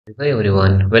Hello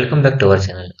everyone, welcome back to our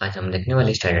channel. आज हम देखने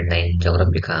वाले स्टैंडर्ड 9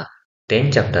 ज्योग्राफी का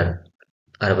 10 चैप्टर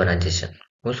अर्बनाइजेशन,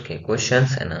 उसके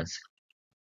क्वेश्चंस एंड आंसर।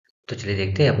 तो चलिए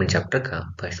देखते हैं अपने चैप्टर का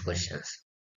फर्स्ट क्वेश्चंस।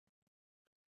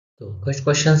 तो फर्स्ट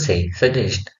क्वेश्चन से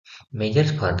suggest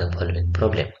measures for the following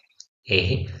problem. A,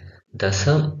 the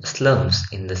slums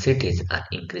in the cities are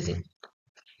increasing.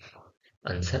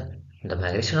 Answer, the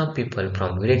migration of people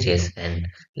from villages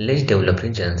and less developed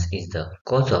regions is the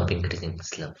cause of increasing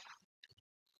slum.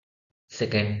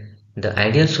 Second, the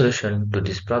ideal solution to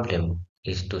this problem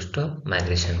is to stop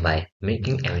migration by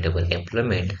making available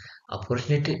employment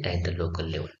opportunity at the local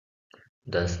level.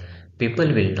 Thus,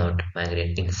 people will not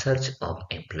migrate in search of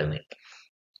employment.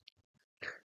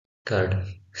 Third,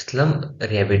 Slum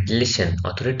Rehabilitation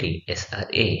Authority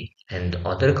 (SRA) and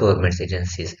other government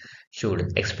agencies should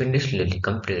expeditiously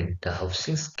complete the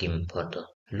housing scheme for the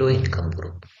low income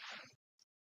group.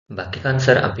 बाकी का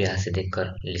answer आप यहाँ से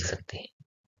देखकर लिख सकते हैं।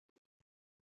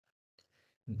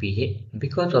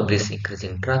 Because of this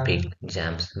increasing traffic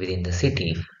jams within the city,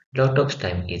 lot of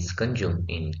time is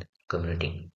consumed in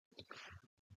commuting.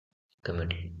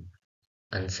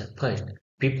 Answer first,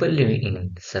 people living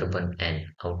in suburban and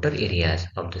outer areas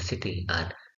of the city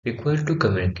are required to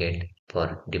communicate for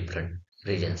different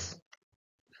regions.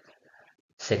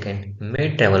 Second,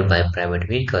 may travel by private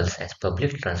vehicles as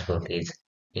public transport is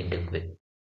inadequate.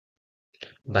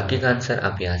 बाकी का answer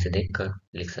आप यहाँ से देखकर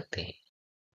लिख सकते हैं।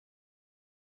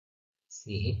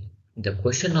 C. The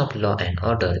question of law and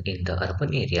order in the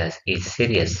urban areas is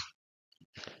serious.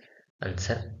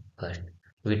 Answer first.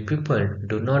 When people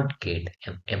do not get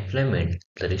employment,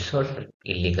 they resort to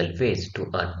illegal ways to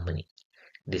earn money.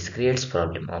 This creates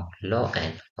problem of law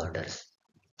and orders.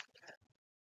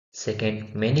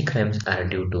 Second, many crimes are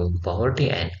due to poverty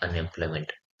and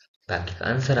unemployment. बाकी का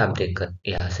answer आप देखकर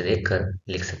यहाँ से देखकर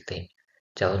लिख सकते हैं।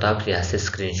 चाहो तो आप यहाँ से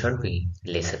स्क्रीनशॉट भी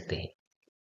ले सकते हैं।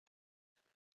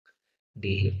 D.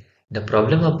 The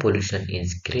problem of pollution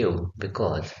is grave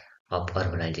because of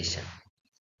urbanization.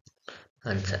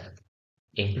 Answer.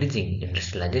 Increasing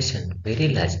industrialization, very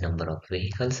large number of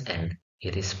vehicles and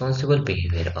irresponsible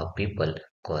behavior of people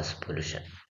cause pollution.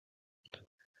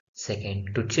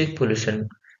 Second, to check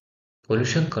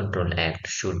Pollution Control Act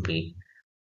should be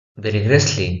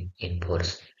rigorously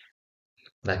enforced.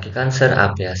 बाकी का answer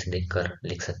आप यहाँ से देखकर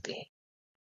लिख सकते हैं।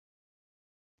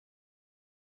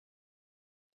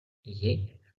 ये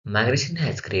migration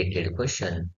has created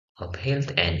question of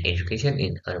health and education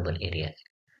in urban areas.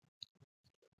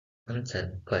 Answer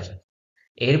first.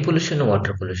 Air pollution,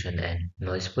 water pollution, and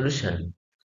noise pollution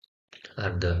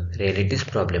are the realities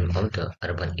problem of the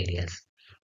urban areas.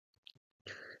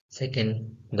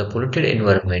 Second, the polluted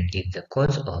environment is the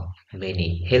cause of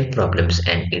many health problems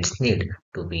and its need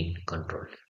to be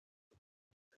controlled.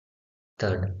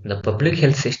 Third, the public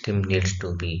health system needs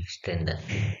to be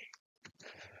strengthened.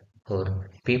 Fourth,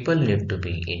 people need to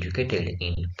be educated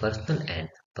in personal and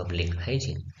public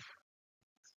hygiene.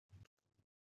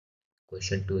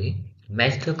 Question 2 है,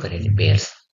 match the correct pairs.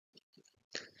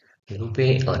 Group A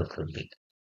और group B.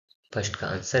 First का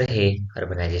answer है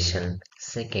urbanisation,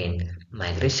 second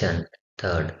migration,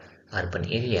 third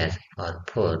urban areas और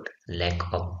fourth lack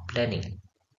of planning.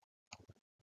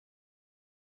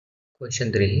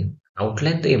 Question 3,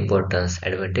 outline the importance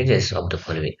advantages of the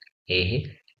following. A,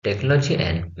 technology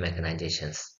and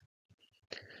mechanizations.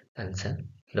 Answer,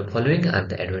 the following are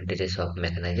the advantages of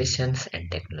mechanizations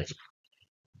and technology.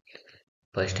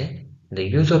 First, the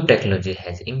use of technology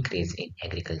has increased in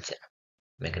agriculture.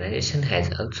 Mechanization has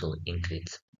also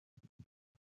increased.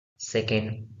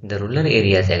 Second, the rural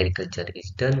areas agriculture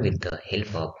is done with the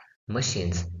help of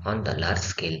machines on the large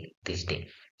scale this day.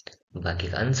 बाकी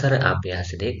का answer आप यहाँ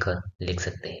से देखकर लिख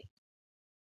सकते हैं।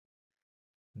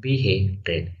 B है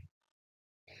trade.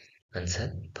 Answer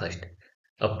first,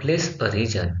 a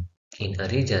region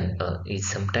is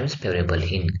sometimes favorable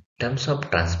in terms of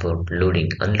transport, loading,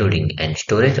 unloading, and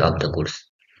storage of the goods.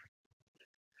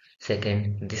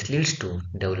 Second, this leads to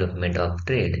development of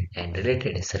trade and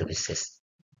related services.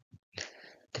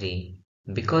 3.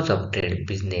 Because of trade,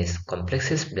 business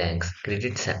complexes, banks,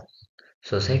 credit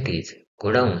societies,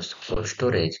 godowns, cold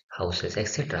storage, houses,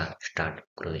 etc. start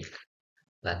growing.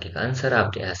 बाकी का answer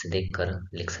आप यहाँ से देखकर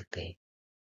लिख सकते हैं।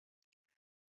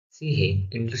 सी है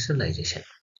industrialisation.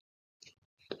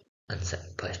 Answer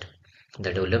first,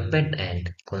 the development and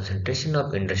concentration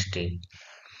of industry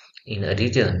in a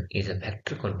region is a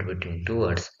factor contributing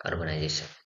towards urbanization.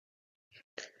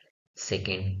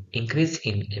 Second, increase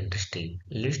in industry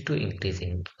leads to increase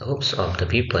in hopes of the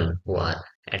people who are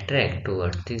attracted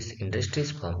towards these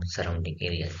industries from surrounding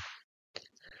areas.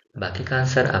 बाकी का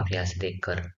answer आप यहाँ से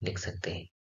देखकर लिख सकते हैं।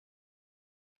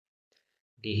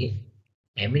 D.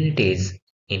 Amenities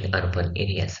in urban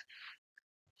areas.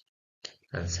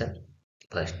 Answer.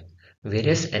 First,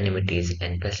 various amenities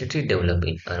and facilities develop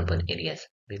in urban areas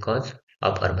because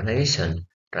of urbanization,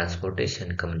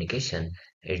 transportation, communication,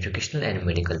 educational and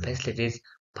medical facilities,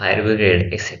 fire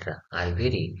brigade, etc. are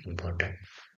very important.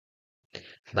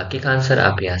 बाकी का answer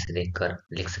आप यहाँ से देखकर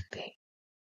लिख सकते हैं.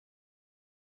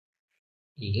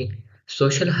 ये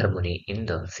social harmony in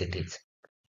the cities.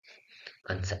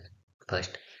 Answer.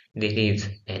 First, there is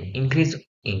an increase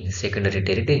in secondary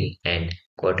territory and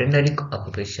quaternary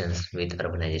occupations with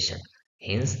urbanization.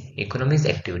 Hence, economic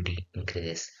activity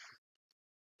increases.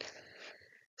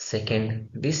 Second,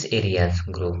 these areas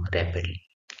grow rapidly.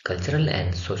 Cultural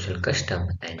and social custom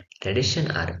and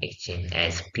tradition are exchanged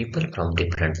as people from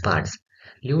different parts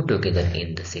live together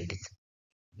in the cities.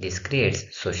 This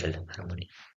creates social harmony.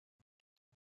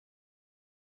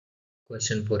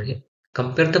 Question 4 है.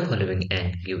 Compare the following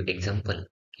and give example.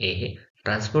 A.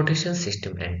 Transportation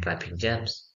system and traffic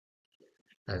jams.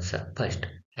 Answer. First,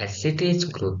 as cities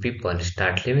grow, people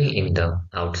start living in the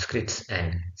outskirts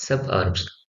and suburbs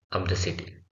of the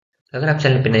city. अगर आप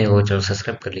channel पे नए हो channel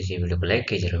subscribe कर लीजिए, video को like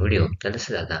कीजिए और वीडियो ज़्यादा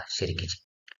से ज़्यादा शेयर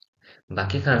कीजिए.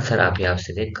 बाकी का आंसर आप यहाँ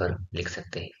से देखकर लिख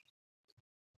सकते हैं.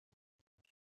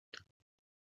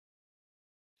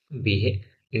 बी है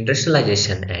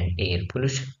industrialisation and air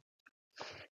pollution.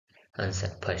 Answer.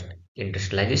 First,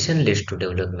 industrialization leads to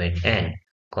development and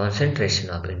concentration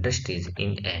of industries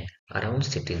in and around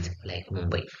cities like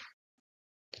Mumbai.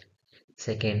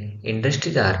 Second,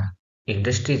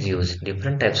 industries use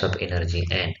different types of energy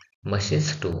and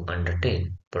machines to undertake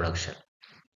production.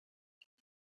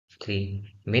 3.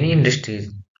 Many industries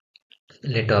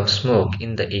let off smoke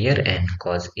in the air and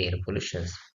cause air pollution.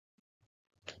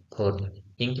 4.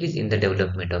 Increase in the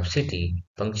development of city,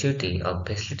 punctuality of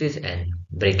facilities and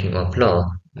breaking of law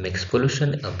makes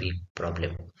pollution a big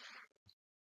problem.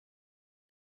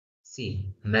 C.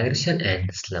 Migration and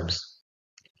slums.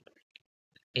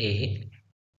 A.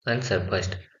 Answer.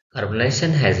 First,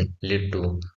 urbanization has led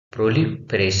to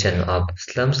proliferation of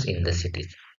slums in the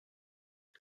cities.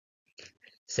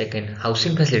 Second,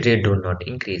 housing facilities do not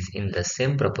increase in the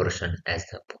same proportion as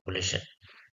the population.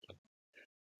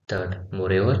 Third,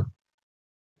 moreover,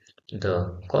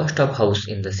 the cost of house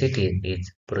in the city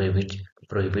is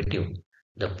prohibitive.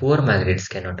 The poor migrants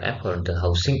cannot afford the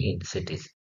housing in cities.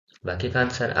 बाकी का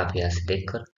answer आप यहाँ से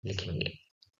देखकर लिखेंगे.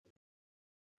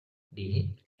 D.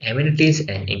 Amenities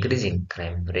and increasing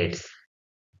crime rates.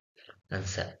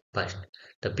 Answer. First,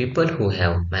 the people who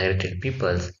have migrated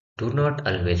peoples do not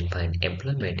always find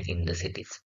employment in the cities.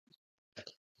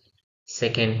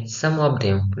 Second, some of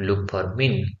them look for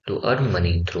means to earn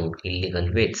money through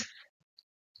illegal ways.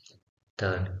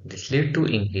 Third, this lead to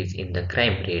increase in the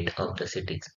crime rate of the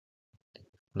cities.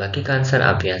 बाकी का answer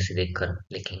आप यहाँ से देखकर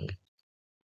लिखेंगे.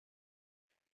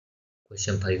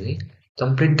 Question 5 है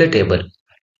complete the table.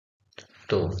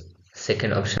 तो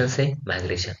second option से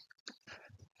migration,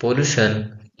 pollution,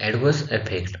 adverse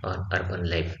effect on urban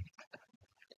life.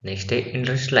 Next है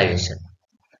इंडस्ट्रियलाइजेशन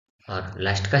और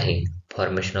लास्ट का है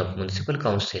formation of municipal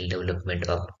council, development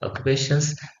of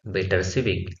occupations, better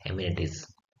civic amenities.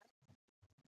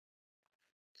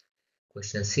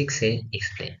 Question 6 है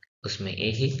एक्सप्लेन. उसमें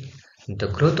ए ही the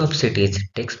growth of cities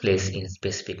takes place in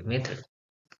specific method.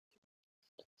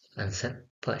 Answer.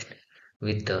 First,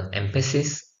 with the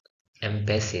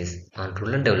emphasis on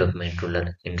rural development, rural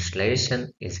industrialization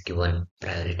is given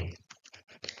priority.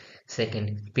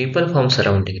 Second, people from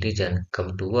surrounding region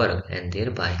come to work and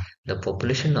thereby the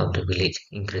population of the village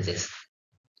increases.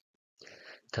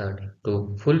 Third,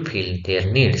 to fulfill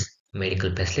their needs,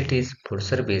 medical facilities, food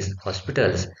service,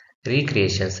 hospitals,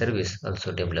 recreation service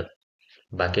also develop.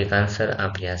 बाकी का answer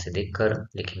आप यहाँ से देखकर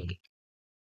लिखेंगे.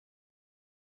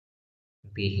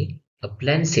 B. A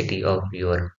planned city of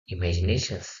your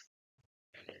imaginations.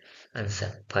 Answer.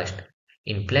 First,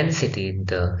 in planned city,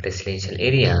 the residential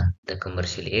area, the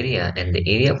commercial area, and the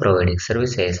area providing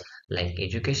services like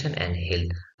education and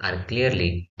health are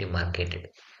clearly demarcated.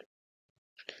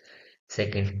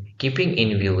 Second, keeping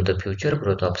in view the future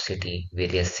growth of city,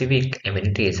 various civic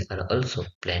amenities are also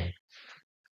planned.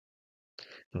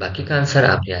 बाकी का answer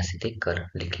आप यहाँ से देखकर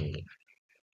लिखेंगे.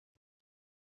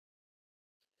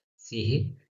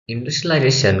 C.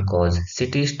 Industrialization cause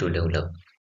cities to develop.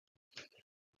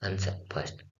 Answer.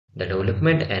 First, the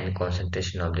development and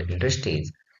concentration of the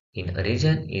industries in a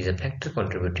region is a factor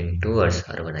contributing towards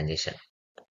urbanization.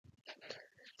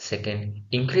 Second,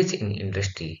 increase in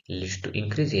industry leads to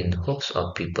increase in hopes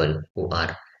of people who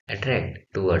are attracted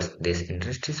towards these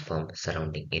industries from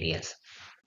surrounding areas.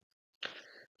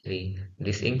 3.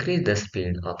 This increased the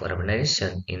speed of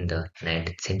urbanization in the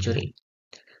 19th century.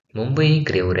 Mumbai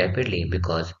grew rapidly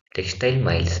because textile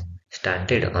mills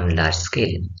started on large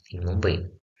scale in Mumbai.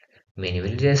 Many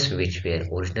villages which were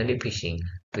originally fishing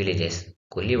villages,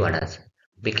 Koliwadas,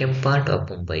 became part of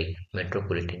Mumbai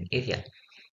metropolitan area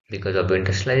because of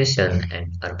industrialization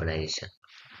and urbanization.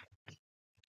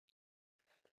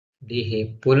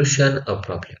 D. Pollution a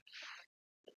problem.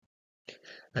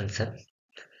 Answer.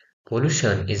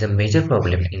 Pollution is a major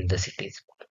problem in the cities.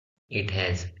 It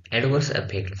has adverse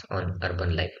effects on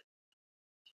urban life.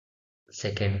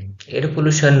 Second, air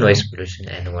pollution, noise pollution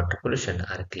and water pollution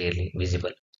are clearly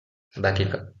visible. बाकी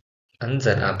का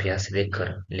answer आप यहाँ से देखकर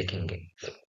लिखेंगे.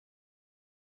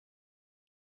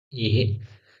 ये है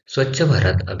स्वच्छ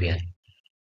भारत अभियान.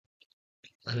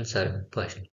 Answer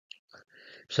first.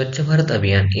 Swachh Bharat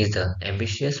Abhiyan is the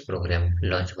ambitious program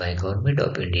launched by Government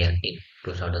of India in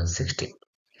 2016.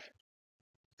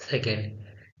 Second,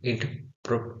 it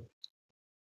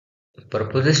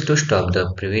proposes to stop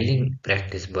the prevailing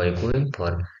practice by going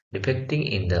for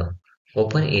defecting in the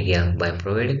open area by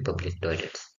providing public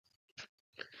toilets.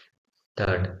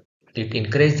 Third, it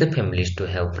encourages the families to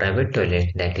have private toilet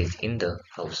that is in the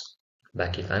house.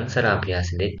 बाकी का answer आप यहाँ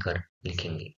से देखकर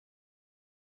लिखेंगे.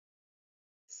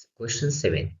 Question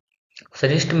 7.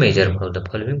 Suggest measure for the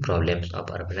following problems of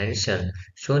urbanization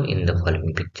shown in the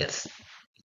following pictures.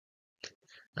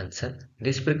 Answer.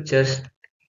 These pictures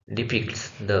depicts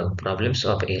the problems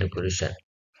of air pollution.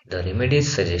 The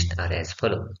remedies suggested are as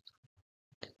follows.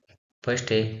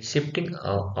 First, a shifting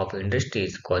of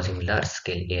industries causing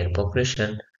large-scale air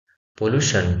pollution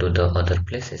to the other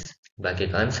places. बाकी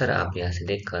का answer आप यहाँ से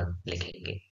देखकर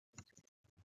लिखेंगे.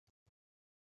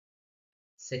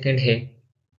 Second है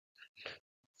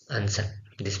answer.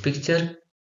 This picture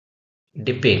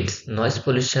depicts noise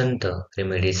pollution. The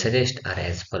remedies suggested are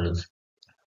as follows.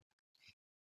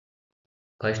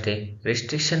 First, a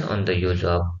restriction on the use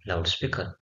of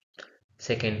loudspeaker.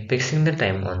 Second, fixing the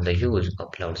time on the use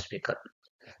of loudspeaker.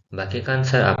 बाकी का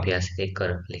answer आप यहाँ से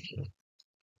देखकर लिखेंगे.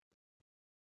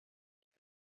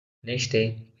 Next है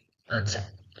answer.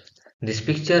 This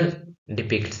picture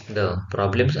depicts the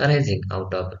problems arising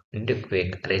out of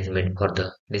inadequate arrangement for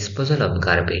the disposal of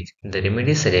garbage. The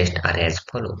remedies suggested are as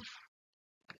follows.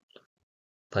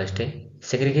 First,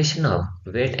 segregation of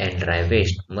wet and dry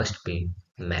waste must be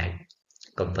made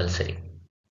compulsory.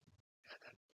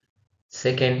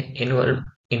 Second,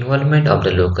 involvement of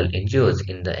the local NGOs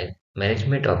in the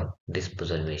management of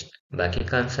disposal waste. बाकी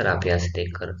का answer आप यहाँ से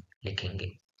देखकर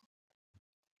लिखेंगे.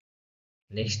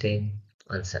 Next है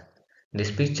answer. This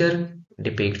picture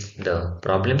depicts the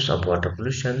problems of water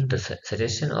pollution. The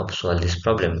suggestion of solve this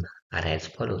problem are as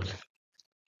follows.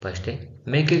 First,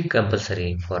 make it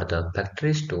compulsory for the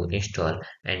factories to install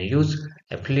and use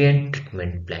effluent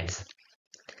treatment plants.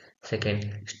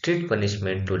 Second, strict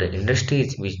punishment to the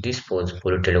industries which dispose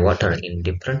polluted water in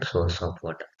different sources of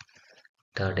water.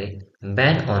 Third,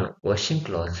 ban on washing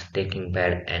clothes, taking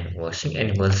bath and washing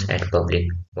animals at public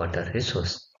water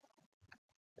resource.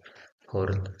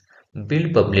 Fourth,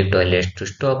 build public toilets to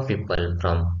stop people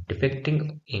from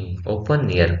defecating in open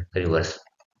near rivers.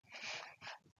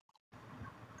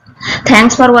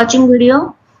 Thanks for watching video.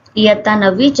 इयत्ता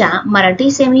 9वीच्या Marathi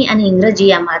semi आणि इंग्रजी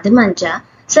या माध्यमांच्या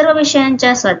सर्व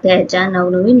विषयांच्या स्वाध्यायाच्या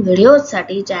नवनवीन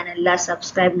व्हिडिओसाठी चॅनलला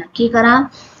subscribe नक्की करा.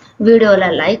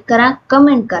 व्हिडिओला लाईक करा,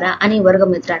 कमेंट करा आणि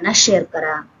वर्गमित्रांना शेअर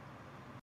करा.